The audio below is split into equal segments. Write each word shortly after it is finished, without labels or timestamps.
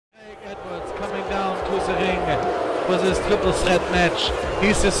coming down to the ring for this triple threat match.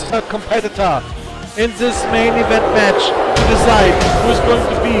 He's the third competitor in this main event match to decide who's going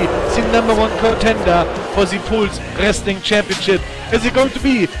to be the #1 contender for the Pulse Wrestling Championship. Is it going to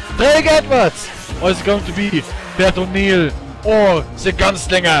be Drake Edwards, or is it going to be Bert O'Neill, or the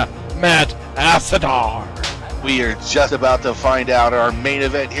gunslinger Matt Asadar? We are just about to find out our main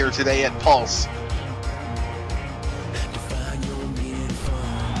event here today at Pulse.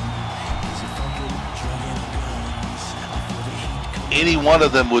 Any one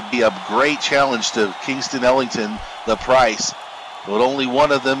of them would be a great challenge to Kingston Ellington, the Price, but only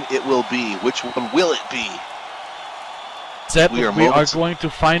one of them it will be. Which one will it be? We are going to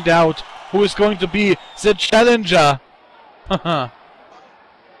find out who is going to be the challenger. But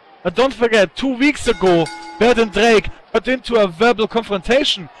don't forget, 2 weeks ago, Bert and Drake got into a verbal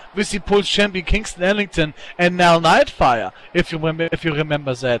confrontation with the Pulse champion Kingston Ellington and Nal Nightfire, if you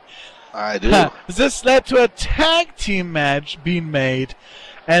remember that. I do. This led to a tag team match being made,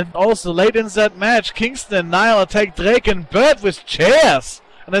 and also late in that match, Kingston and Niall attacked Drake and Bert with chairs.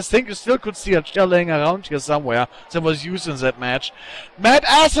 And I think you still could see a chair laying around here somewhere that was used in that match. Matt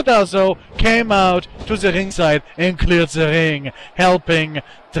Asadar, though, came out to the ringside and cleared the ring, helping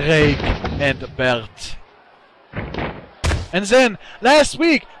Drake and Bert. And then, last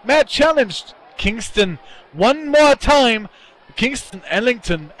week, Matt challenged Kingston one more time. Kingston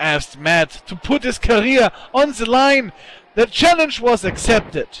Ellington asked Matt to put his career on the line. The challenge was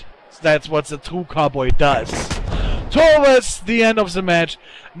accepted. That's what the true cowboy does. Towards the end of the match,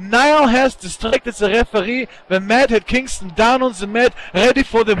 Niall has distracted the referee when Matt had Kingston down on the mat, ready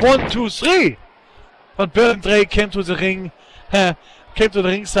for the 1, 2, 3. But Bert and Drake came to the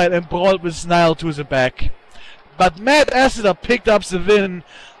ringside and brawled with Niall to the back. But Matt Asadar picked up the win,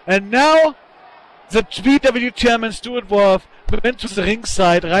 and now the PW chairman Stuart Worth went to the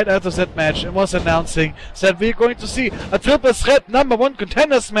ringside right after that match and was announcing that we're going to see a triple threat #1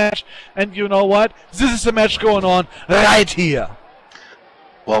 contenders match, and you know what? This is a match going on right here.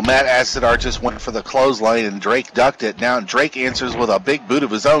 Well, Matt Asadar just went for the clothesline and Drake ducked it. Now Drake answers with a big boot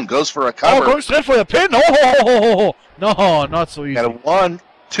of his own, goes for a cover. Oh, going straight for the pin? Oh, no, not so easy. Got a 1,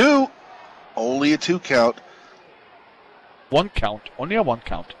 2, only a 2 count. 1 count, only a 1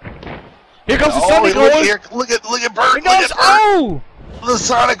 count. Here comes the Sonic Roll! Look at Bert! He goes, oh! The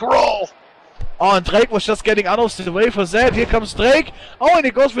Sonic Roll! Oh, and Drake was just getting out of the way for that. Here comes Drake. Oh, and he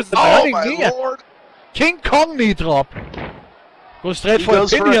goes with the running knee. Lord. King Kong knee drop. Goes straight for a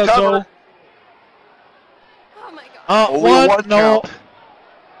pin here, though. Oh my god. One no. Count.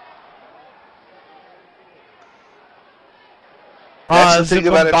 That's the thing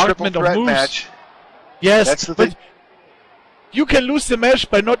about a triple threat match. Yes, that's the but thing. You can lose the match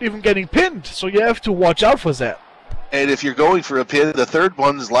by not even getting pinned, so you have to watch out for that. And if you're going for a pin, the third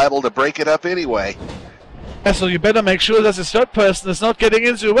one's liable to break it up anyway. Yeah, so you better make sure that the third person is not getting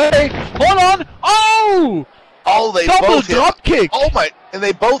in the way. Hold on! Oh! Oh, they double both drop kick! Oh my! And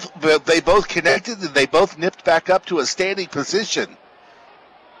they both connected, and they both nipped back up to a standing position.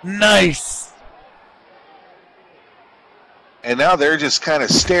 Nice! And now they're just kind of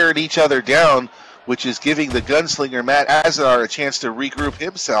staring each other down, which is giving the gunslinger Matt Asadar a chance to regroup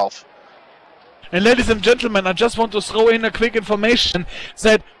himself. And ladies and gentlemen, I just want to throw in a quick information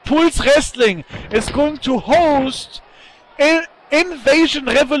that Pulse Wrestling is going to host an Invasion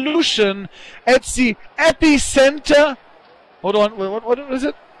Revolution at the epicenter. Hold on, what is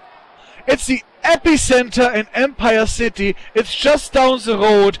it? It's the epicenter in Empire City. It's just down the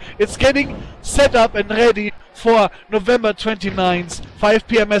road. It's getting set up and ready for November 29th, 5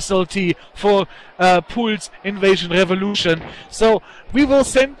 p.m. SLT for Pulse Invasion Revolution. So we will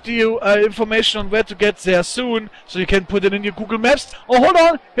send you information on where to get there soon, so you can put it in your Google Maps. Oh, hold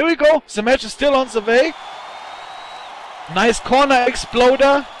on, here we go. The match is still on the way. Nice corner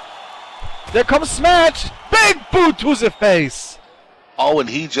exploder. There comes Matt. Big boot to the face. Oh, and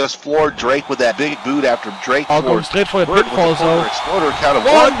he just floored Drake with that big boot after Drake going straight for a pinfall, though. Exploder, count of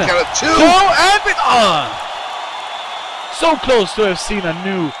 1, count of 2. And it on. So close to have seen a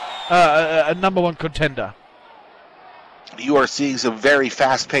new a #1 contender. You are seeing some very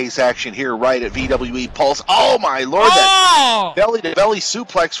fast-paced action here right at VWE Pulse. Oh my lord, that belly-to-belly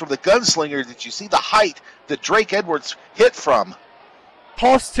suplex from the gunslinger. Did you see the height that Drake Edwards hit from?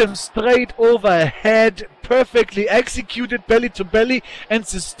 Tossed him straight overhead, perfectly executed belly-to-belly, and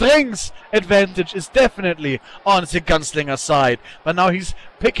the strength advantage is definitely on the gunslinger side. But now he's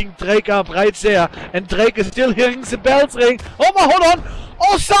picking Drake up right there, and Drake is still hearing the bells ring. Oh my, hold on!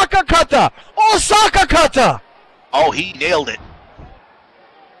 Osaka cutter! Osaka cutter! Oh, he nailed it.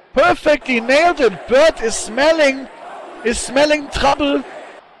 Perfectly nailed it. Bert is smelling trouble.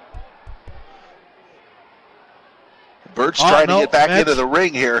 Bert's trying to get back into the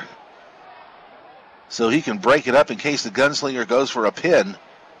ring here, so he can break it up in case the gunslinger goes for a pin.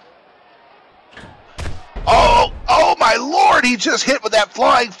 Oh my lord, he just hit with that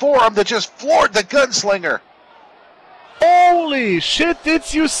flying forearm that just floored the gunslinger. Holy shit,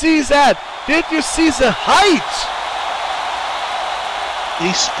 did you see that? Did you see the height? He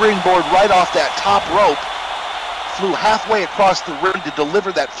springboarded right off that top rope, flew halfway across the ring to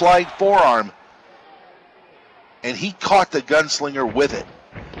deliver that flying forearm, and he caught the gunslinger with it.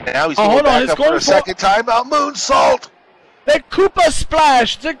 And now he's going back up for a second time. A moonsault! The Cooper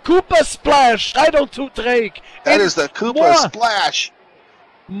Splash! The Cooper Splash! Right onto Drake. That is the Cooper Splash.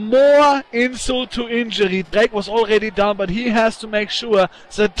 More insult to injury. Drake was already down, but he has to make sure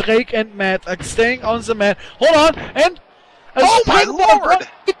that Drake and Matt are staying on the mat. Hold on, and oh my lord!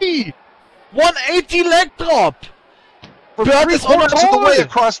 180 leg drop. Bert is on the way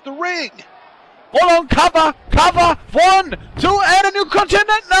across the ring. Hold on, cover, 1, 2, and a new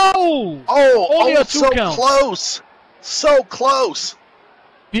contender. No! Only a 2 count. Close. So close.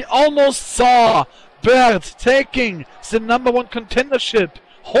 We almost saw Bert taking the #1 contendership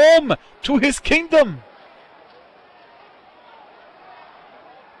home to his kingdom.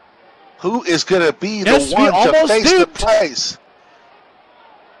 Who is going to be the one to face the prize?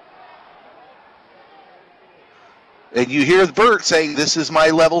 And you hear Bert saying, "This is my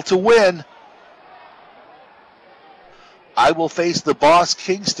level to win. I will face the boss,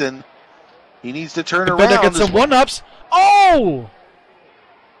 Kingston." He needs to turn around. Better get some one-ups. Oh!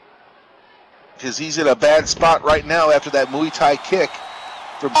 Because he's in a bad spot right now after that Muay Thai kick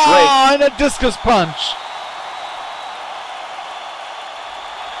from Drake. Oh, and a discus punch.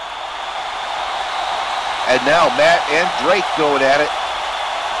 And now Matt and Drake going at it.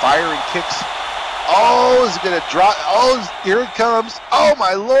 Firing kicks. Oh, is it going to drop? Oh, here it comes. Oh,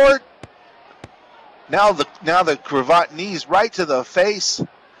 my Lord. Now the cravat knees right to the face.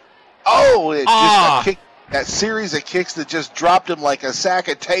 Oh, it just a kick, that series of kicks that just dropped him like a sack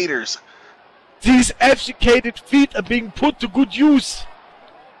of taters. These educated feet are being put to good use.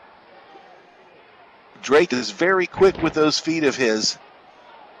 Drake is very quick with those feet of his.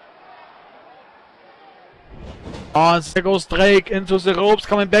 Oh, and there goes Drake into the ropes,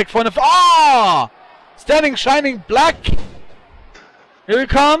 coming back for an... Standing, shining black. Here he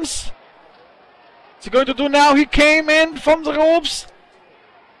comes. What's he going to do now? He came in from the ropes.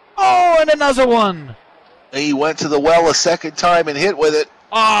 Oh, and another one. He went to the well a second time and hit with it.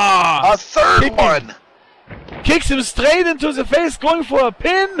 A third one. Kicks him straight into the face, going for a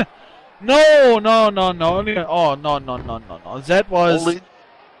pin. No. Oh, no. That was...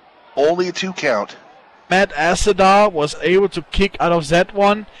 Only a 2 count. Matt Asadar was able to kick out of that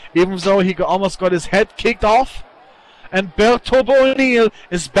one, even though he almost got his head kicked off. And Bert Turbo O'Neill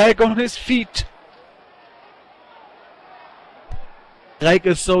is back on his feet. Drake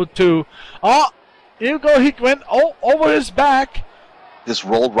is so too. Oh, here you go. He went over his back. Just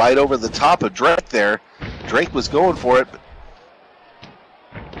rolled right over the top of Drake there. Drake was going for it.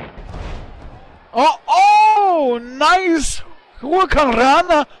 Oh, nice Hurricane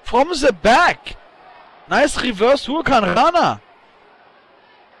Rana from the back. Nice reverse Hurricane Rana.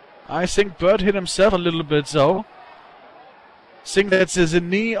 I think Bert hit himself a little bit though. I think that the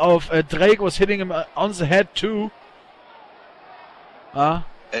knee of Drake was hitting him on the head too. And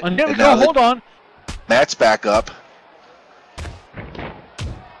here we go, hold on. Matt's back up.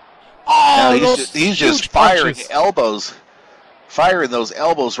 Oh, he's just firing elbows. Firing those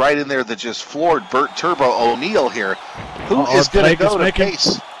elbows right in there that just floored Bert Turbo O'Neill here. Who is going to go to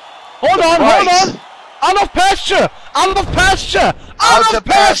face? Hold on. Out of pasture! Out of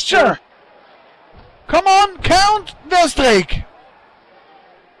pasture! Come on, count! There's Drake.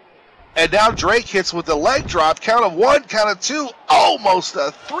 And now Drake hits with the leg drop. Count of 1, count of 2, almost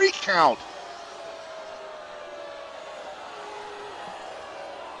a 3 count.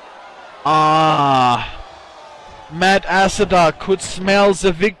 Matt Asadar could smell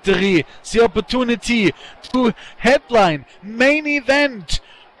the victory, the opportunity to headline, main event,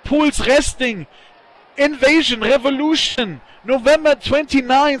 Pulse Wrestling, Invasion Revolution, November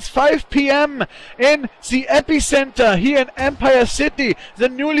 29th, 5 p.m. in the epicenter here in Empire City, the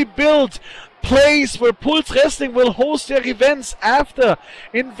newly built place where Pulse Wrestling will host their events after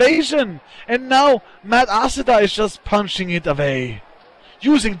Invasion. And now Matt Asadar is just punching it away,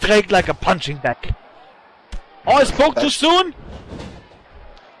 using Drake like a punching bag. Oh, I spoke too soon?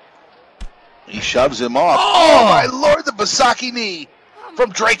 He shoves him off. Oh my Lord, the Basaki knee from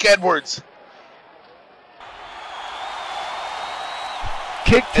Drake Edwards.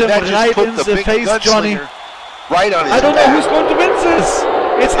 Kicked him right in the face, Johnny. Right on his I don't know who's going to win this.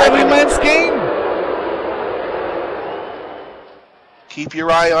 It's every man's game. Keep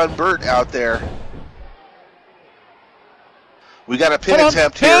your eye on Bert out there. We got a pin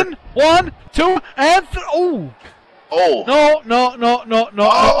attempt here. 1, 2, and oh! Oh! No!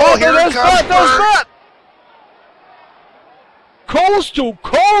 Oh, here it comes, Bert! Coast to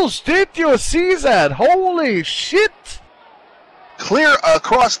coast! Did you see that? Holy shit! Clear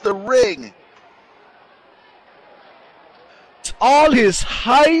across the ring. It's all his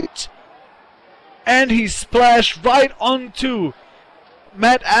height, and he splashed right onto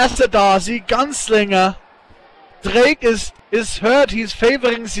Matt Asadar, the gunslinger. Drake is hurt. He's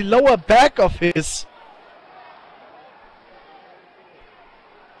favoring the lower back of his.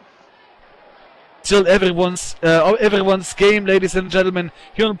 Still everyone's game, ladies and gentlemen,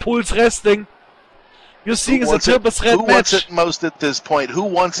 here on Pulse Wrestling. You're seeing a triple threat match. Who wants it most at this point? Who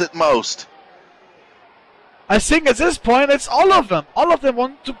wants it most? I think at this point it's all of them. All of them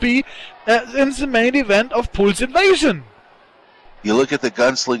want to be in the main event of Pulse Invasion. You look at the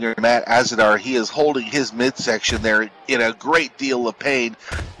gunslinger, Matt Asadar, he is holding his midsection there in a great deal of pain.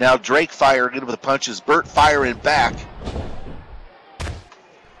 Now Drake firing into the punches, Bert firing back.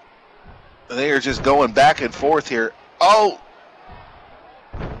 They are just going back and forth here. Oh!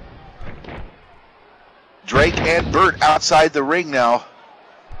 Drake and Bert outside the ring now.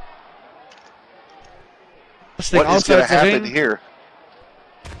 What is going to happen here?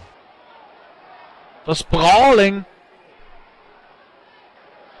 The brawling.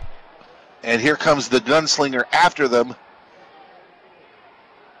 And here comes the gunslinger after them.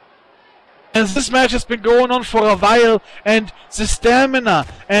 And this match has been going on for a while, and the stamina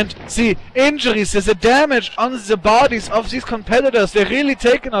and the injuries, the damage on the bodies of these competitors, they're really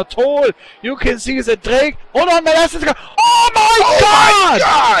taking a toll. You can see that Drake, hold on, oh my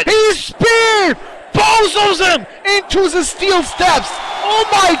God! He speared both of them into the steel steps. Oh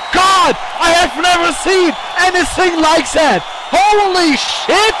my God! I have never seen anything like that. Holy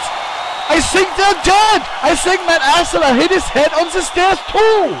shit! I think they're dead. I think Matt Asdar hit his head on the stairs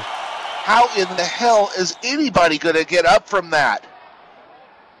too. How in the hell is anybody going to get up from that?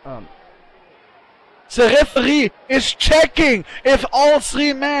 The referee is checking if all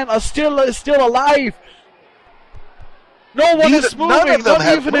three men are still alive. No one is moving, not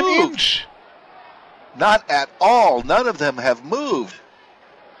even an inch. Not at all. None of them have moved.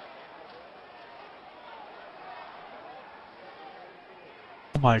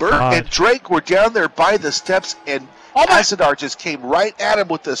 Oh my Bert God. and Drake were down there by the steps, and Asadar just came right at him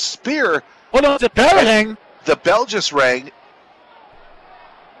with the spear. Hold on, the bell rang. The bell just rang.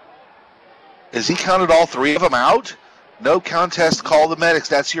 Has he counted all three of them out? No contest, call the medics.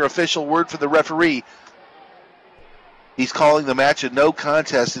 That's your official word for the referee. He's calling the match a no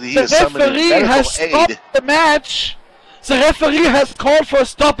contest, and he is summoning medical aid. The match. The referee has called for a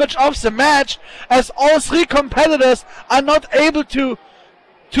stoppage of the match, as all three competitors are not able to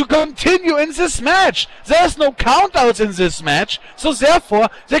continue in this match. There's no countouts in this match, so therefore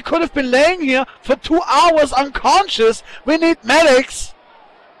they could have been laying here for 2 hours unconscious. We need medics.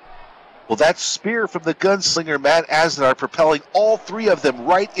 Well, that spear from the gunslinger Matt Asdar propelling all three of them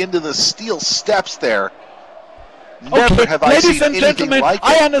right into the steel steps there. Never have I seen anything like it.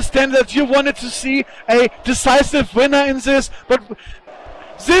 I understand that you wanted to see a decisive winner in this, but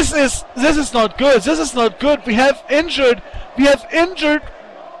this is not good. This is not good. We have injured.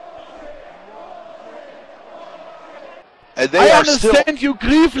 And they I understand you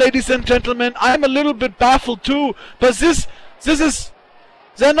grieve, ladies and gentlemen. I'm a little bit baffled too. But this is,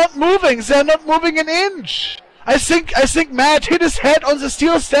 they're not moving. They're not moving an inch. I think Matt hit his head on the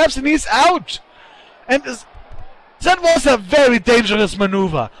steel steps and he's out. And that was a very dangerous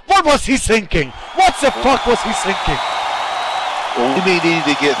maneuver. What was he thinking? What the fuck was he thinking? Well, we may need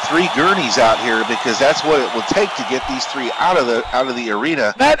to get 3 gurneys out here, because that's what it will take to get these 3 out of the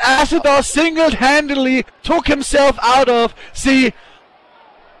arena. Matt Asadar single-handedly took himself out of the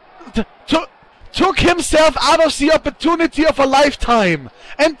opportunity of a lifetime,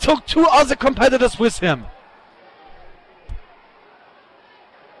 and took 2 other competitors with him.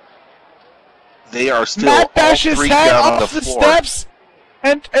 They are still Matt bashed all his 3 head down on off the the floor. steps,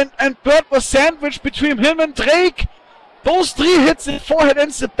 and Bert was sandwiched between him and Drake. Those 3 hits in the forehead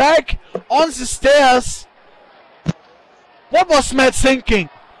and the back on the stairs. What was Matt thinking?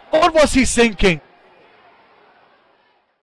 What was he thinking?